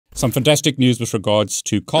Some fantastic news with regards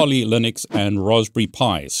to Kali Linux and Raspberry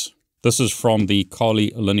Pis. This is from the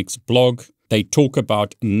Kali Linux blog. They talk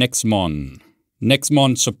about Nexmon.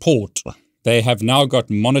 Nexmon support. They have now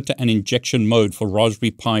got monitor and injection mode for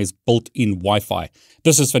Raspberry Pi's built-in Wi-Fi.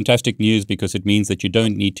 This is fantastic news because it means that you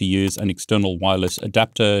don't need to use an external wireless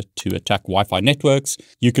adapter to attack Wi-Fi networks.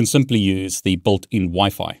 You can simply use the built-in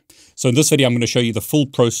Wi-Fi. So in this video, I'm going to show you the full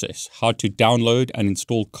process, how to download and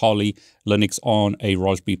install Kali Linux on a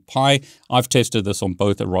Raspberry Pi. I've tested this on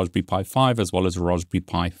both a Raspberry Pi 5 as well as a Raspberry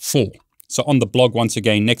Pi 4. So on the blog, once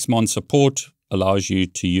again, Nexmon support allows you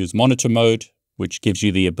to use monitor mode, which gives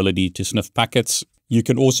you the ability to sniff packets. You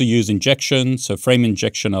can also use injection. So frame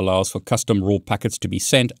injection allows for custom raw packets to be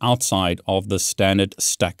sent outside of the standard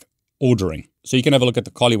stack ordering. So you can have a look at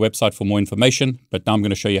the Kali website for more information, but now I'm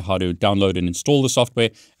going to show you how to download and install the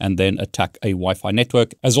software and then attack a Wi-Fi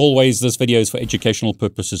network. As always, this video is for educational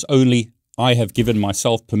purposes only. I have given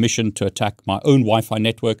myself permission to attack my own Wi-Fi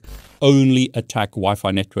network. Only attack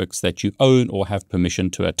Wi-Fi networks that you own or have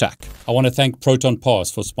permission to attack. I want to thank Proton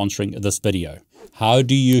Pass for sponsoring this video. How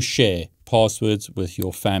do you share passwords with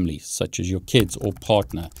your family, such as your kids or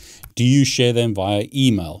partner? Do you share them via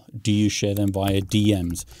email? Do you share them via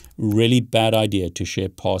DMs? Really bad idea to share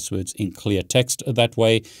passwords in clear text that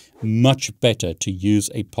way. Much better to use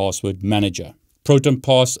a password manager. Proton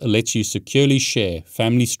Pass lets you securely share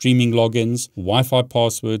family streaming logins, Wi-Fi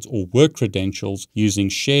passwords, or work credentials using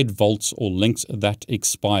shared vaults or links that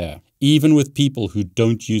expire, even with people who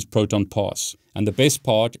don't use Proton Pass. And the best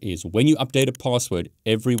part is when you update a password,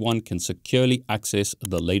 everyone can securely access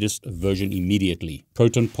the latest version immediately.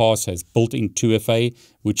 Proton Pass has built-in 2FA,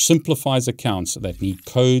 which simplifies accounts that need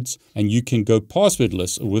codes, and you can go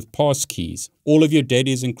passwordless with passkeys. All of your data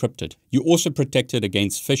is encrypted. You're also protected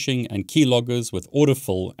against phishing and keyloggers with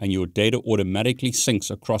autofill, and your data automatically syncs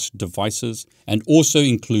across devices and also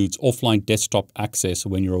includes offline desktop access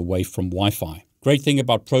when you're away from Wi-Fi. Great thing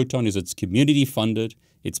about Proton is it's community funded.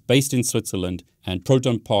 It's based in Switzerland, and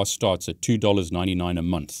Proton Pass starts at $2.99 a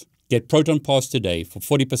month. Get Proton Pass today for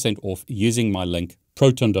 40% off using my link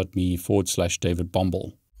proton.me/David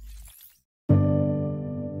Bombal.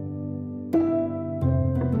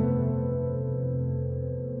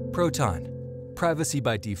 Proton, privacy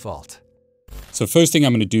by default. So first thing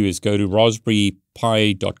I'm going to do is go to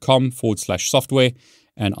raspberrypi.com/software,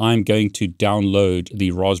 and I'm going to download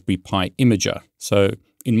the Raspberry Pi imager. So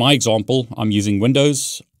in my example, I'm using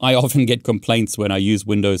Windows. I often get complaints when I use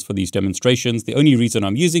Windows for these demonstrations. The only reason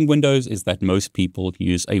I'm using Windows is that most people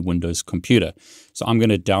use a Windows computer. So I'm going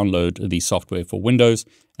to download the software for Windows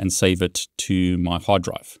and save it to my hard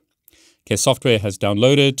drive. Okay, software has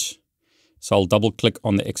downloaded. So I'll double click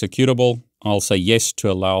on the executable. I'll say yes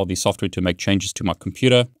to allow the software to make changes to my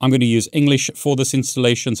computer. I'm going to use English for this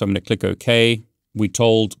installation, so I'm going to click OK. We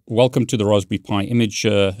told, welcome to the Raspberry Pi image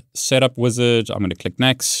setup wizard. I'm going to click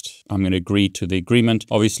next. I'm going to agree to the agreement.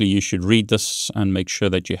 Obviously, you should read this and make sure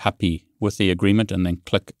that you're happy with the agreement and then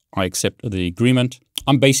click I accept the agreement.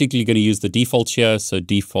 I'm basically going to use the defaults here. So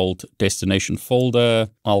default destination folder.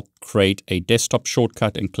 I'll create a desktop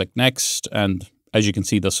shortcut and click next. And as you can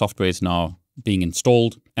see, the software is now being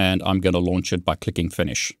installed and I'm going to launch it by clicking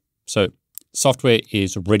finish. So software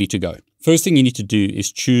is ready to go. First thing you need to do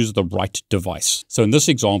is choose the right device. So in this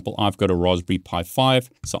example, I've got a Raspberry Pi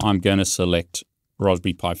 5. So I'm going to select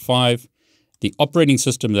Raspberry Pi 5. The operating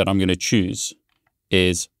system that I'm going to choose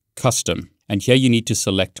is custom. And here you need to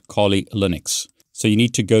select Kali Linux. So you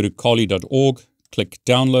need to go to kali.org, click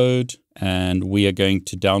download, and we are going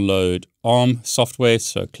to download ARM software.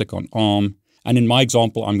 So click on ARM. And in my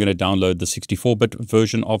example, I'm going to download the 64-bit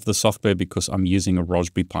version of the software because I'm using a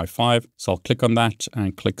Raspberry Pi 5. So I'll click on that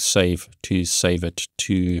and click save to save it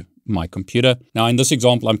to my computer. Now, in this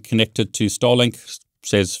example, I'm connected to Starlink. It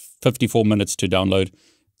says 54 minutes to download.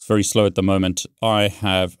 It's very slow at the moment. I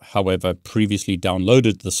have, however, previously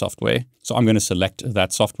downloaded the software. So I'm going to select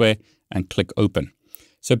that software and click open.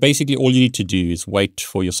 So basically, all you need to do is wait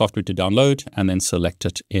for your software to download and then select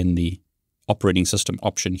it in the operating system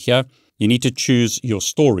option here. You need to choose your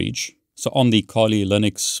storage. So on the Kali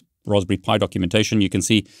Linux Raspberry Pi documentation, you can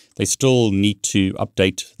see they still need to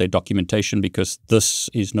update their documentation because this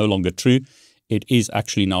is no longer true. It is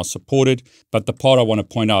actually now supported. But the part I want to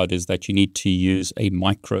point out is that you need to use a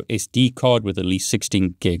micro SD card with at least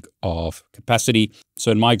 16 gig of capacity.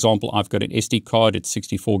 So in my example, I've got an SD card. It's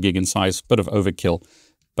 64 gig in size, bit of overkill,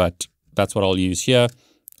 but that's what I'll use here.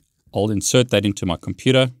 I'll insert that into my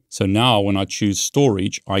computer. So now when I choose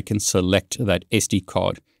storage, I can select that SD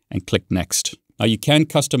card and click next. Now you can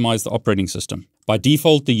customize the operating system. By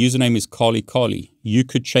default, the username is Carly. You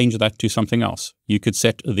could change that to something else. You could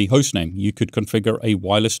set the host name. You could configure a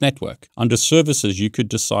wireless network. Under services, you could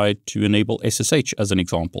decide to enable SSH as an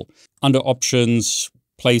example. Under options,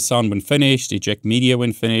 play sound when finished, eject media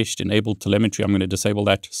when finished, enable telemetry. I'm going to disable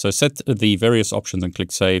that. So set the various options and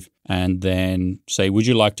click save. And then say, would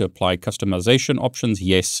you like to apply customization options?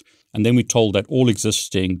 Yes. And then we're told that all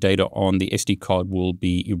existing data on the SD card will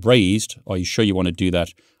be erased. Are you sure you want to do that?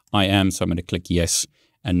 I am, so I'm going to click yes.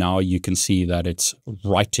 And now you can see that it's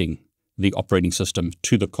writing the operating system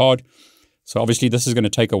to the card. So obviously this is going to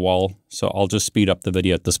take a while, so I'll just speed up the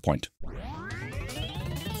video at this point.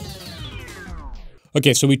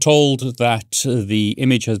 Okay, so we're told that the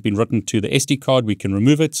image has been written to the SD card. We can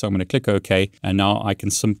remove it, so I'm going to click OK. And now I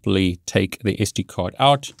can simply take the SD card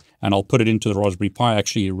out and I'll put it into the Raspberry Pi. I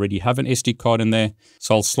actually already have an SD card in there.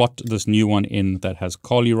 So I'll slot this new one in that has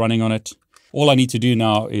Kali running on it. All I need to do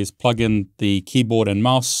now is plug in the keyboard and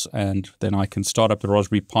mouse, and then I can start up the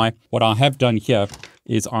Raspberry Pi. What I have done here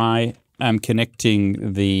is I am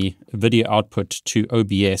connecting the video output to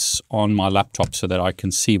OBS on my laptop so that I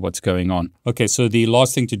can see what's going on. Okay, so the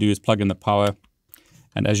last thing to do is plug in the power.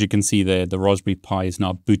 And as you can see there, the Raspberry Pi is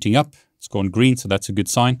now booting up. It's gone green, so that's a good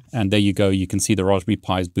sign. And there you go, you can see the Raspberry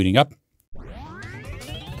Pi is booting up.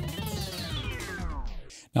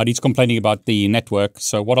 Now it's complaining about the network.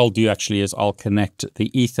 So what I'll do actually is I'll connect the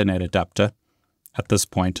Ethernet adapter at this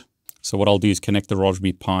point. So what I'll do is connect the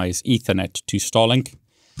Raspberry Pi's Ethernet to Starlink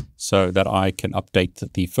so that I can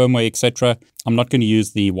update the firmware, etc. I'm not going to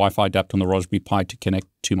use the Wi-Fi adapter on the Raspberry Pi to connect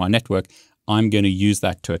to my network. I'm going to use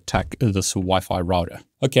that to attack this Wi-Fi router.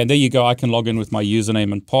 Okay, and there you go. I can log in with my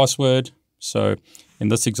username and password. So in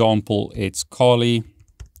this example, it's Carly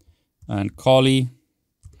and Carly.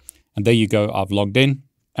 And there you go. I've logged in.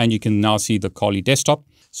 And you can now see the Kali desktop.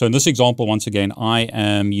 So in this example, once again, I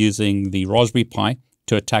am using the Raspberry Pi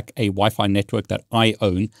to attack a Wi-Fi network that I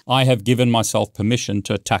own. I have given myself permission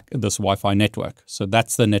to attack this Wi-Fi network. So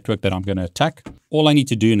that's the network that I'm going to attack. All I need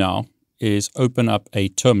to do now is open up a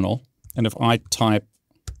terminal. And if I type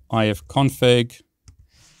ifconfig,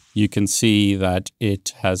 you can see that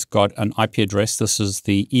it has got an IP address. This is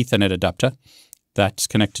the Ethernet adapter that's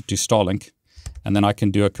connected to Starlink. And then I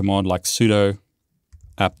can do a command like sudo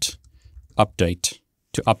apt update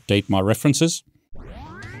to update my references.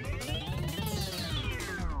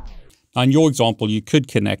 Now in your example, you could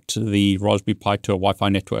connect the Raspberry Pi to a Wi-Fi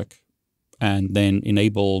network and then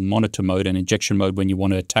enable monitor mode and injection mode when you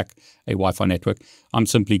want to attack a Wi-Fi network. I'm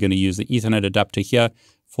simply going to use the Ethernet adapter here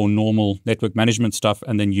for normal network management stuff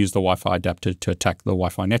and then use the Wi-Fi adapter to attack the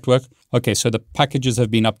Wi-Fi network. Okay, so the packages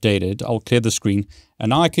have been updated. I'll clear the screen and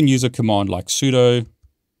now I can use a command like sudo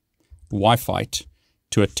Wifite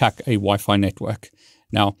to attack a Wi-Fi network.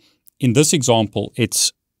 Now, in this example,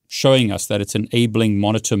 it's showing us that it's enabling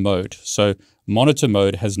monitor mode. So monitor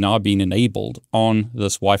mode has now been enabled on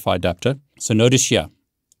this Wi-Fi adapter. So notice here,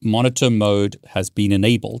 monitor mode has been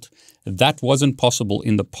enabled. That wasn't possible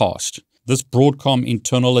in the past. This Broadcom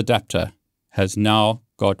internal adapter has now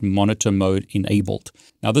got monitor mode enabled.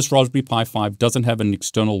 Now this Raspberry Pi 5 doesn't have an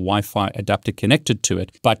external Wi-Fi adapter connected to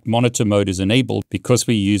it, but monitor mode is enabled because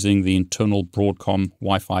we're using the internal Broadcom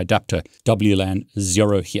Wi-Fi adapter, WLAN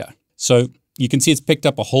 0 here. So you can see it's picked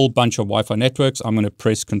up a whole bunch of Wi-Fi networks. I'm going to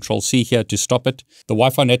press Control-C here to stop it. The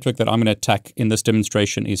Wi-Fi network that I'm going to attack in this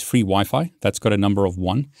demonstration is free Wi-Fi. That's got a number of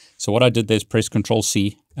 1. So what I did there is press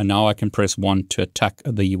Control-C, and now I can press 1 to attack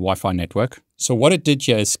the Wi-Fi network. So what it did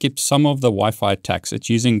here is skip some of the Wi-Fi attacks. It's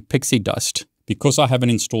using pixie dust. Because I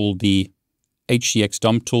haven't installed the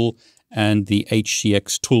hcxdumptool and the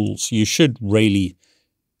hcxtools, you should really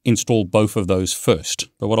install both of those first.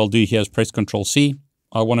 But what I'll do here is press Control-C.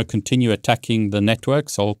 I want to continue attacking the network,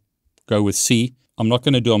 so I'll go with C. I'm not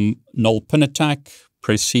going to do a null pin attack.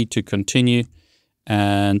 Press C to continue.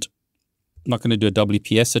 And I'm not going to do a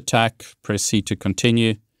WPS attack. Press C to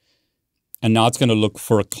continue. And now it's going to look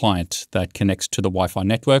for a client that connects to the Wi-Fi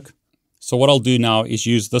network. So what I'll do now is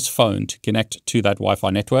use this phone to connect to that Wi-Fi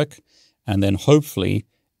network. And then hopefully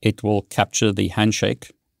it will capture the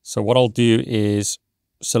handshake. So what I'll do is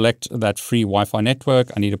select that free Wi-Fi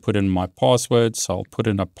network. I need to put in my password. So I'll put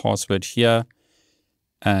in a password here.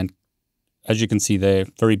 And as you can see there,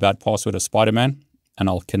 very bad password of Spider-Man. And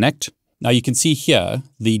I'll connect. Now you can see here,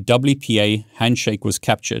 the WPA handshake was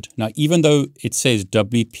captured. Now, even though it says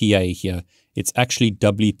WPA here, it's actually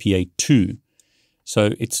WPA2.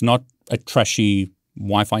 So it's not a trashy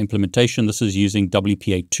Wi-Fi implementation. This is using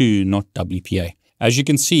WPA2, not WPA. As you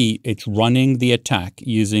can see, it's running the attack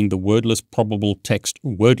using the wordless probable text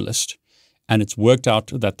word list. And it's worked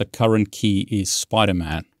out that the current key is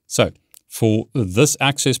Spider-Man. So For this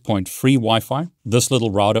access point, free Wi-Fi, this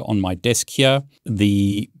little router on my desk here,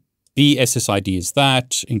 the BSSID is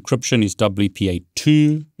that, encryption is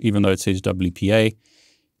WPA2, even though it says WPA,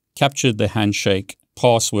 captured the handshake,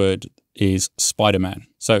 password is Spider-Man.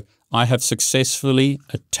 So I have successfully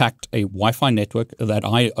attacked a Wi-Fi network that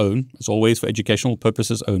I own, as always for educational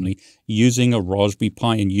purposes only, using a Raspberry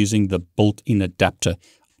Pi and using the built-in adapter.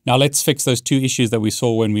 Now let's fix those two issues that we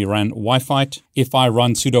saw when we ran Wifite. If I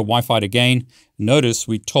run sudo Wifite again, notice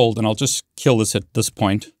we told, and I'll just kill this at this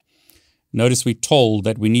point, notice we told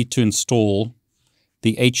that we need to install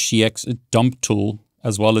the hcxdumptool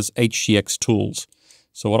as well as hcxtools.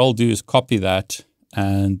 So what I'll do is copy that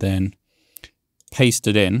and then paste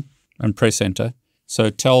it in and press enter. So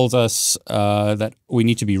it tells us that we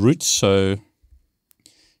need to be root, so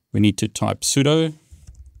we need to type sudo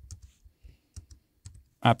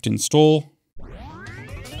apt install.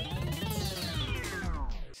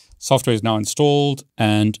 Software is now installed,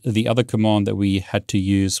 and the other command that we had to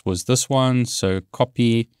use was this one. So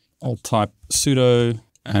copy, I'll type sudo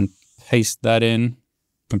and paste that in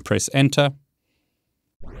and press enter.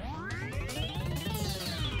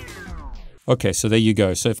 Okay, so there you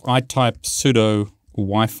go. So if I type sudo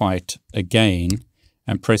Wifite again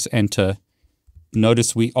and press enter,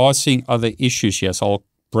 notice we are seeing other issues here. So I'll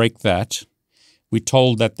break that. We're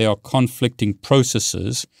told that there are conflicting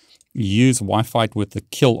processes. Use Wifite with the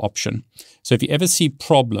kill option. So if you ever see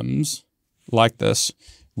problems like this,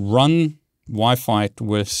 run Wifite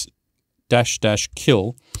with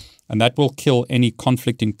 --kill, and that will kill any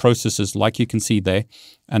conflicting processes like you can see there,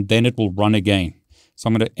 and then it will run again. So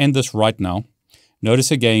I'm going to end this right now.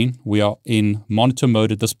 Notice again, we are in monitor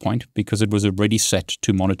mode at this point because it was already set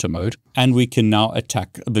to monitor mode, and we can now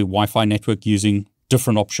attack the Wi-Fi network using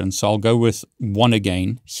different options. So I'll go with one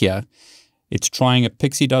again here. It's trying a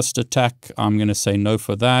pixie dust attack. I'm going to say no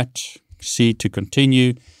for that. C to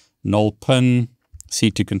continue. Null pin. C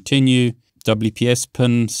to continue. WPS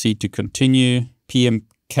pin. C to continue.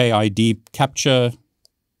 PMKID capture.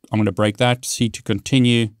 I'm going to break that. C to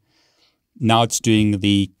continue. Now it's doing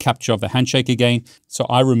the capture of the handshake again. So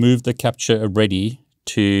I removed the capture already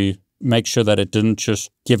to make sure that it didn't just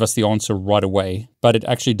give us the answer right away, but it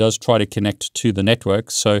actually does try to connect to the network.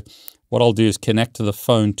 So what I'll do is connect to the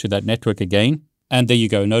phone to that network again. And there you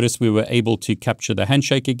go. Notice we were able to capture the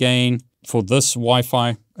handshake again. For this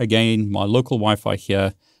Wi-Fi, again, my local Wi-Fi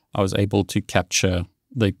here, I was able to capture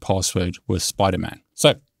the password with Spider-Man.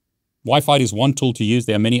 So Wi-Fi is one tool to use.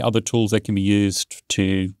 There are many other tools that can be used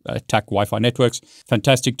to attack Wi-Fi networks.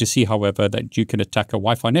 Fantastic to see, however, that you can attack a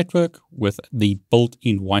Wi-Fi network with the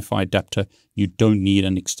built-in Wi-Fi adapter. You don't need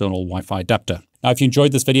an external Wi-Fi adapter. Now, if you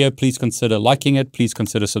enjoyed this video, please consider liking it. Please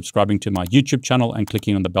consider subscribing to my YouTube channel and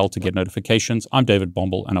clicking on the bell to get notifications. I'm David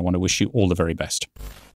Bombal, and I want to wish you all the very best.